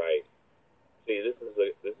him right. See, this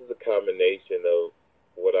is a combination of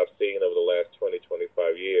what I've seen over the last 20,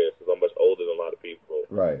 25 years, because I'm much older than a lot of people.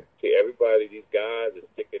 Right. See, everybody, these guys are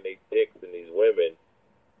sticking their dicks in these women,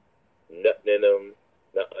 nutting in them,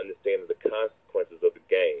 not understanding the consequences of the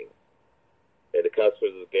game. And the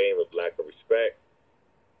consequences of the game is lack of respect.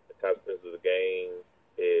 The consequences of the game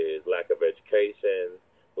is lack of education,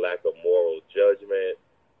 lack of moral judgment,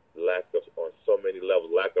 lack of, on so many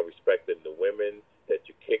levels, lack of respect in the women that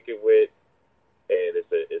you kick it with. And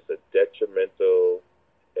it's a detrimental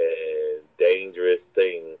and dangerous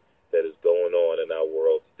thing that is going on in our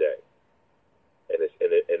world today, and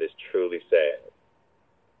it's truly sad.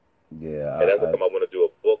 Yeah. And that's how come I want to do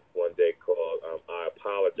a book one day called "I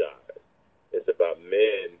Apologize." It's about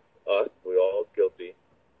men, us, we're all guilty,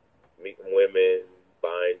 meeting women,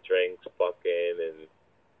 buying drinks, fucking, and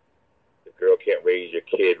the girl can't raise your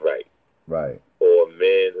kid right. Right. Or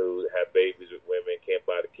men who have babies with women can't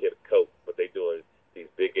buy the kid a coat, but they doing these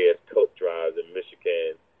big ass coat drives in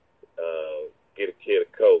Michigan. Get a kid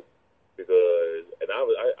a coat because, and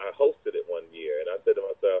I hosted it one year, and I said to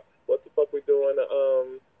myself, "What the fuck we doing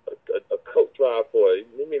a coat drive for?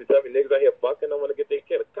 You mean to tell me niggas out here fucking don't want to get their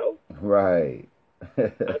kid a coat?" Right.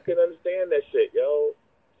 I can understand that shit, yo.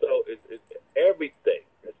 So it's everything.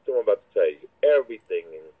 That's what I'm about to tell you. Everything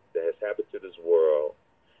that has happened to this world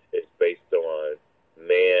is based on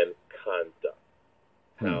man conduct.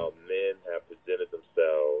 How men have presented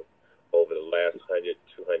themselves over the last 100,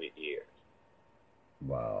 200 years.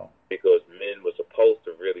 Wow. Because men were supposed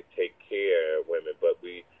to really take care of women, but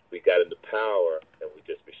we got into power and we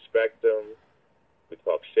disrespect them. We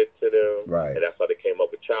talk shit to them. Right. And that's how they came up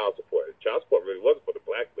with child support. Child support really wasn't for the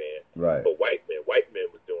black man, Right. but white men. White men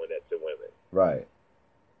was doing that to women. Right.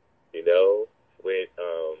 You know, when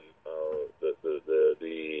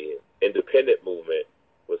the independent movement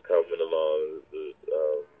was coming along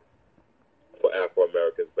for Afro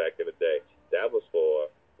Americans back in the day, that was for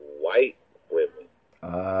white women,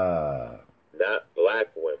 not black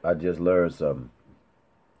women. I just learned something.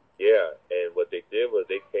 Yeah, and what they did was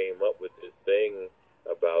they came up with this thing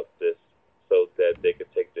about this so that they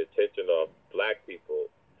could take the attention off black people,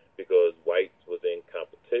 because whites was in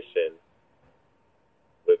competition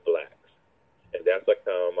with blacks. And that's like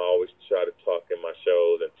I always try to talk in my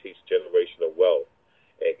shows and teach generational wealth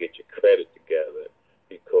and get your credit together,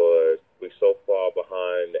 because we're so far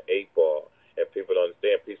behind the 8 ball, and people don't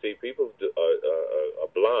understand. People are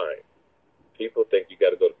blind. People think you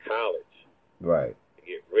got to go to college, right, to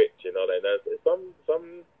get rich and all that. Now,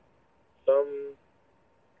 some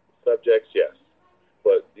subjects, yes,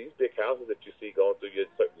 but these big houses that you see going through your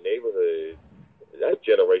certain neighborhoods, that's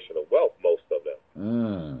generational wealth. Most of them.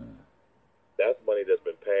 That's money that's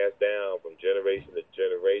been passed down from generation to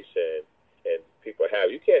generation, and people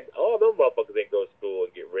have. You can't. All them motherfuckers ain't go to school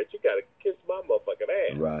and get rich. You gotta kiss my motherfucking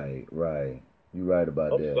ass. Right, right. You right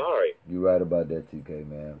about that. I'm sorry. You right about that, TK,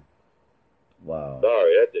 man. Wow.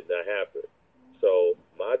 Sorry, that did not happen. So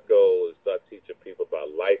my goal is to start teaching people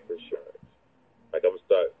about life insurance. Like I'm gonna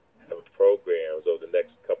start having programs over the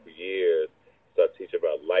next couple of years. Start teaching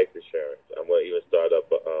about life insurance. I'm gonna even start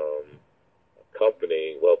up a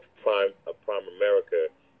company. Well, Prime America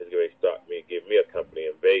is going to start give me a company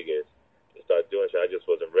in Vegas to start doing shit. I just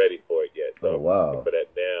wasn't ready for it yet. So oh, wow. I'm for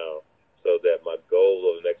that now, so that my goal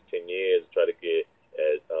over the next 10 years is try to get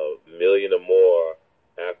as a million or more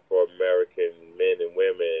Afro-American men and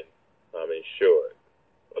women insured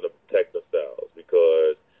or to protect themselves,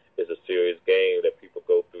 because it's a serious game that people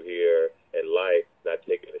go through here in life, not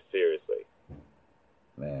taking it seriously.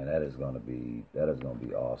 Man, that is gonna be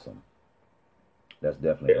awesome. That's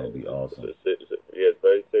definitely gonna be awesome. It's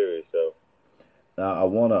very serious. So now I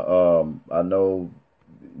wanna I know,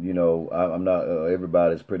 you know, I'm not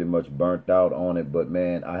everybody's pretty much burnt out on it, but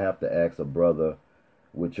man, I have to ask a brother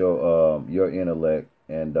with your intellect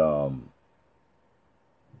and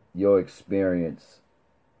your experience,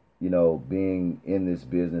 you know, being in this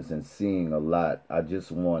business and seeing a lot. I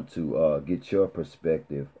just want to get your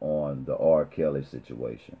perspective on the R. Kelly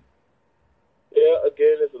situation. Yeah,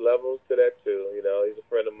 again, there's levels to that too. You know, he's a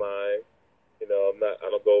friend of mine. You know, I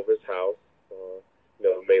don't go over his house. You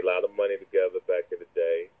know, we made a lot of money together back in the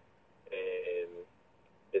day, and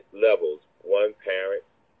it's levels. One parent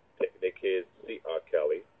taking their kids to see R.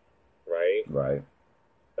 Kelly,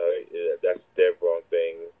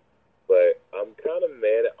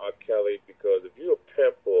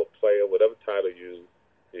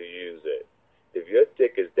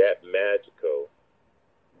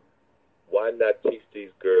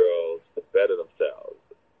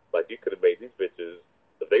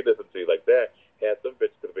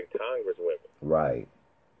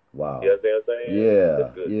 what I'm saying? Yeah,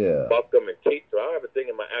 Good. yeah. Fuck them and teach them. I have a thing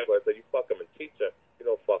in my act where I say, you fuck them and teach them. You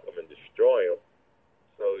don't fuck them and destroy them.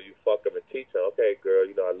 So you fuck them and teach them. Okay, girl,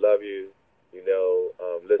 I love you.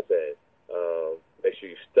 Listen, make sure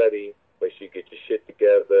you study. Make sure you get your shit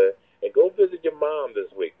together. And go visit your mom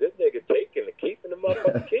this week. This nigga taking and keeping the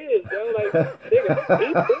motherfucking kids, yo. Like, nigga, don't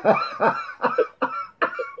keep them.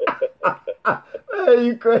 Man,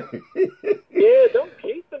 you crazy. Yeah, don't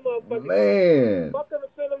keep them motherfuckers. Man. Fuck them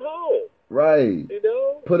and send them home. Right.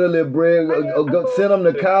 Put a little bread. Send them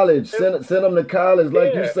to college. Send them to college,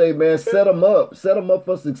 like you say, man. Set them up. Set them up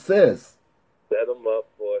for success. Set them up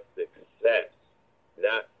for success.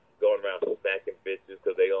 Not going around smacking bitches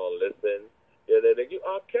because they don't listen. You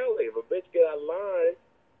R. Kelly. If a bitch get out of line,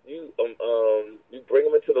 you bring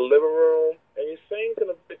them into the living room and you sing to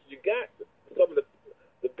them bitches. You got some of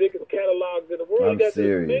the biggest catalogs in the world. I'm you got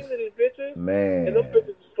serious. to sing to these bitches, man. And them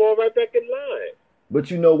bitches fall right back in line. But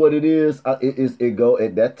you know what it is?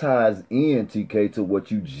 That ties in, TK, to what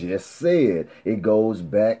you just said. It goes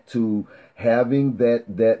back to having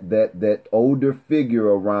that older figure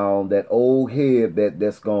around, that old head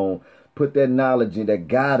that's gonna put that knowledge in, that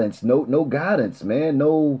guidance. No guidance, man.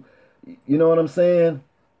 No, you know what I'm saying?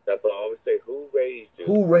 That's what I always say. Who raised you?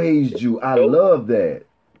 Who raised you? I love that.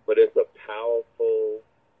 But it's a powerful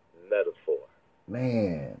metaphor.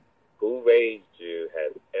 Man. Who raised you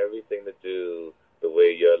has everything to do the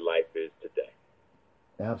way your life is today.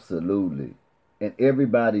 Absolutely. And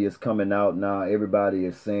everybody is coming out now. Everybody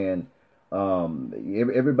is saying,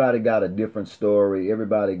 everybody got a different story.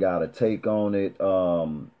 Everybody got a take on it.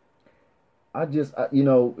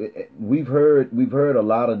 We've heard a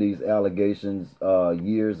lot of these allegations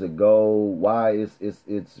years ago. Why it's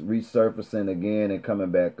resurfacing again and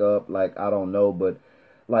coming back up? Like, I don't know, but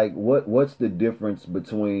like, what's the difference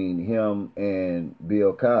between him and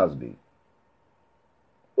Bill Cosby?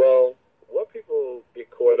 Well, what people get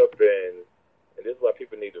caught up in, and this is why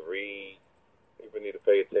people need to read, people need to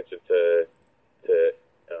pay attention to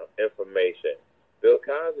information. Bill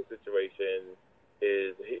Cosby's situation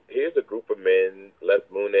is, here's a group of men, Les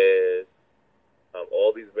Moonves,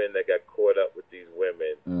 all these men that got caught up with these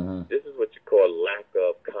women. Mm-hmm. This is what you call lack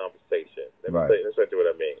of conversation. Let me tell you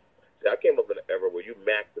what I mean. See, I came up in an era where you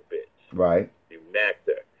macked a bitch. Right. You macked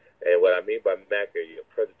her. And what I mean by mack her, your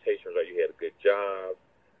presentation was like you had a good job.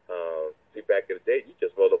 See, back in the day, you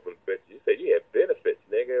just rolled up with a bitch. You said you had benefits,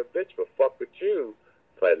 nigga. A bitch will fuck with you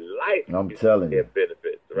for life. I'm telling you. Had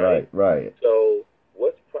benefits, right? Right. So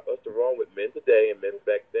what's the wrong with men today and men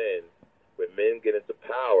back then? When men get into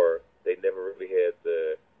power, they never really had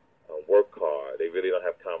to work hard. They really don't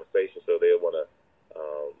have conversation, so they want to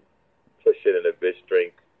push it in a bitch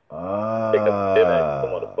drink. Take a dinner,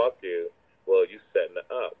 someone to fuck you. Well, you setting it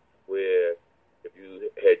up where if you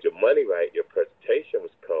had your money right, your presentation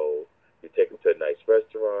was cold. You take her to a nice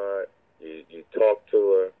restaurant. You talk to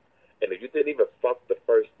her, and if you didn't even fuck the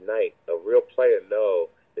first night, a real player know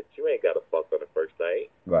that you ain't got to fuck on the first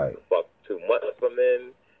night. Right. You can fuck 2 months from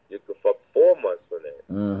then. You can fuck 4 months from then.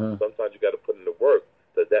 Mm-hmm. Sometimes you got to put in the work.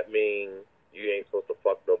 Does that mean you ain't supposed to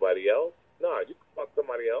fuck nobody else? No, you can fuck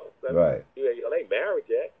somebody else. Right. You ain't married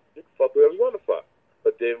yet. You can fuck whoever you want to fuck.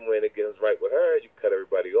 But then when it gets right with her, you cut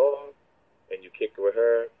everybody off, and you kick it with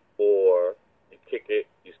her, or you kick it,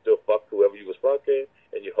 you still fuck whoever you was fucking,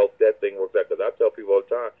 and you hope that thing works out. Because I tell people all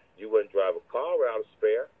the time, you wouldn't drive a car without a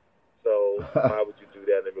spare, so why would you do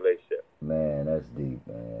that in a relationship? Man, that's deep,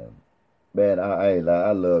 man. Man,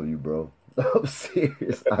 I love you, bro. I'm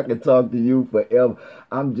serious. I can talk to you forever.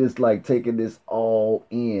 I'm just like taking this all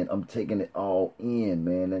in. I'm taking it all in,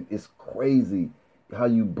 man. And it's crazy how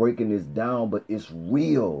you breaking this down, but it's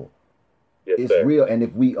real. Yes, it's sir. real. And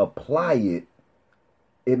if we apply it,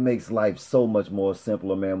 it makes life so much more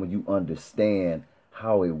simpler, man, when you understand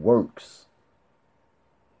how it works.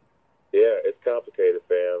 Yeah, it's complicated,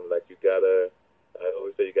 fam. Like I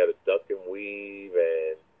always say you gotta duck and weave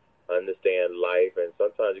and understand life, and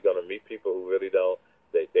sometimes you're gonna meet people who really don't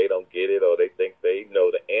get it, or they think they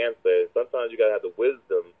know the answer. Sometimes you gotta have the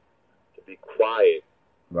wisdom to be quiet,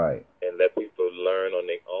 right, and let people learn on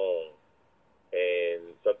their own.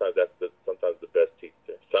 And sometimes that's the best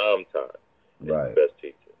teacher. Sometimes right, the best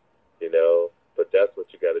teacher, But that's what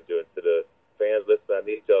you got to do. And to the fans listening, I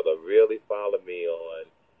need y'all to really follow me on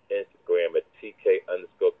Instagram at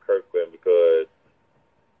TK_Kirkland, because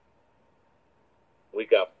we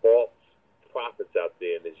got false prophets out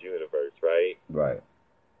there in this universe, right? Right.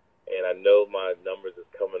 And I know my numbers is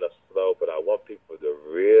coming up slow, but I want people to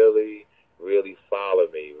really, really follow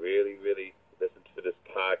me, really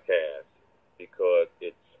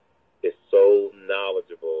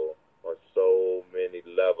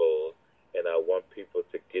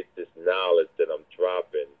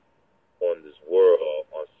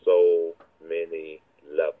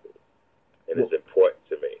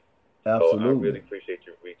I really appreciate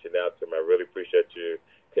you reaching out to me. I really appreciate you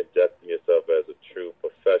conducting yourself as a true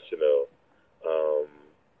professional.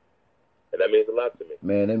 And that means a lot to me.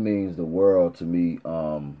 Man, it means the world to me.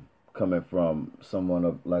 Coming from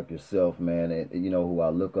someone like yourself, man, and you know who I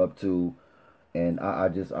look up to, and I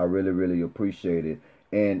really really appreciate it.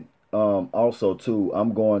 And also too,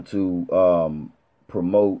 I'm going to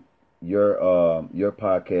promote your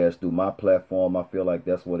podcast through my platform. I feel like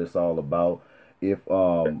that's what it's all about. If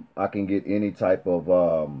I can get any type of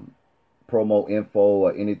promo info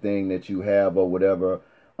or anything that you have or whatever,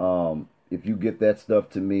 if you get that stuff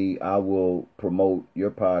to me, I will promote your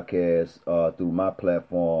podcast through my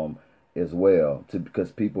platform as well,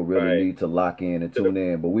 because people really need to lock in and tune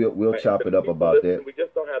in. But we'll chop it up about that. We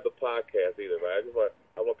just don't have the podcast either, right?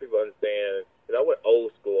 I want people to understand. I went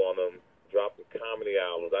old school on them, dropping comedy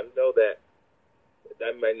albums. I know that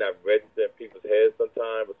may not register in people's heads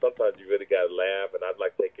sometimes, but sometimes you really got to laugh. And I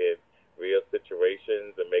like taking real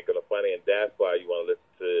situations and making them funny, and that's why you want to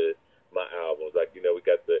listen to my albums. Like, we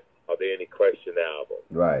got the Are There Any Question album.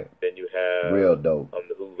 Right. Then you have real dope.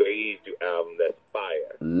 The Who Raised You album, that's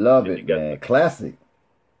fire. Love it, man. Classic.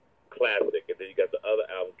 Classic. And then you got the other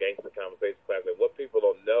album, Gangsta Conversation Classic. What people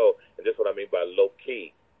don't know, and this is what I mean by low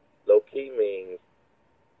key. Low key means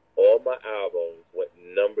all my albums went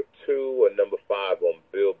number 2 or number 5 on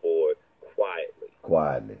Billboard quietly.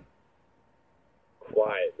 Quietly.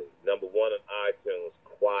 Number 1 on iTunes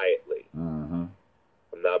quietly. Mm-hmm.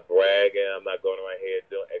 I'm not bragging. I'm not going around here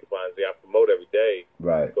doing X, Y, and Z. I promote every day.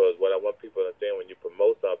 Right. Because what I want people to understand, when you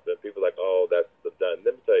promote something, people are like, oh, that's done.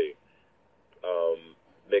 Let me tell you,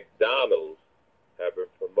 McDonald's have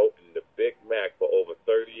been promoting the Big Mac for over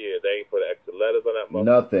 30 years. They ain't put extra lettuce on that motherfucker.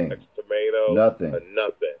 Nothing. Extra tomato. Nothing.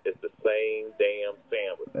 Nothing. It's the same damn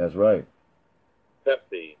sandwich. That's right.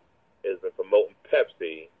 Pepsi has been promoting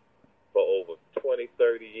Pepsi for over 20,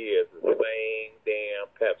 30 years. It's the same damn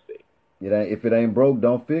Pepsi. If it ain't broke,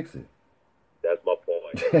 don't fix it. That's my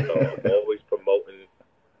point. So I'm always promoting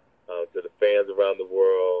to the fans around the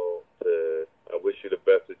world. I wish you the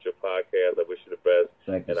best with your podcast. I wish you the best.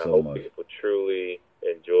 Thank you and I so hope much. people truly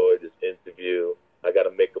enjoy this interview. I got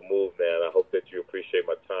to make a move, man. I hope that you appreciate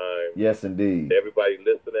my time. Yes, indeed. Everybody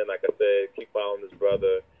listening, like I said, keep following this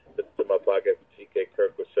brother. Listen to my podcast, The TK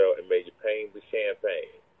Kirkland Show, and may your pain be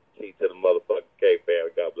champagne. Key to the motherfucking K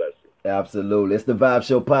family. God bless you. Absolutely. It's the Vibe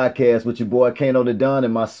Show Podcast with your boy Kano the Don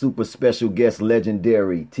and my super special guest,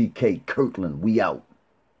 legendary TK Kirkland. We out.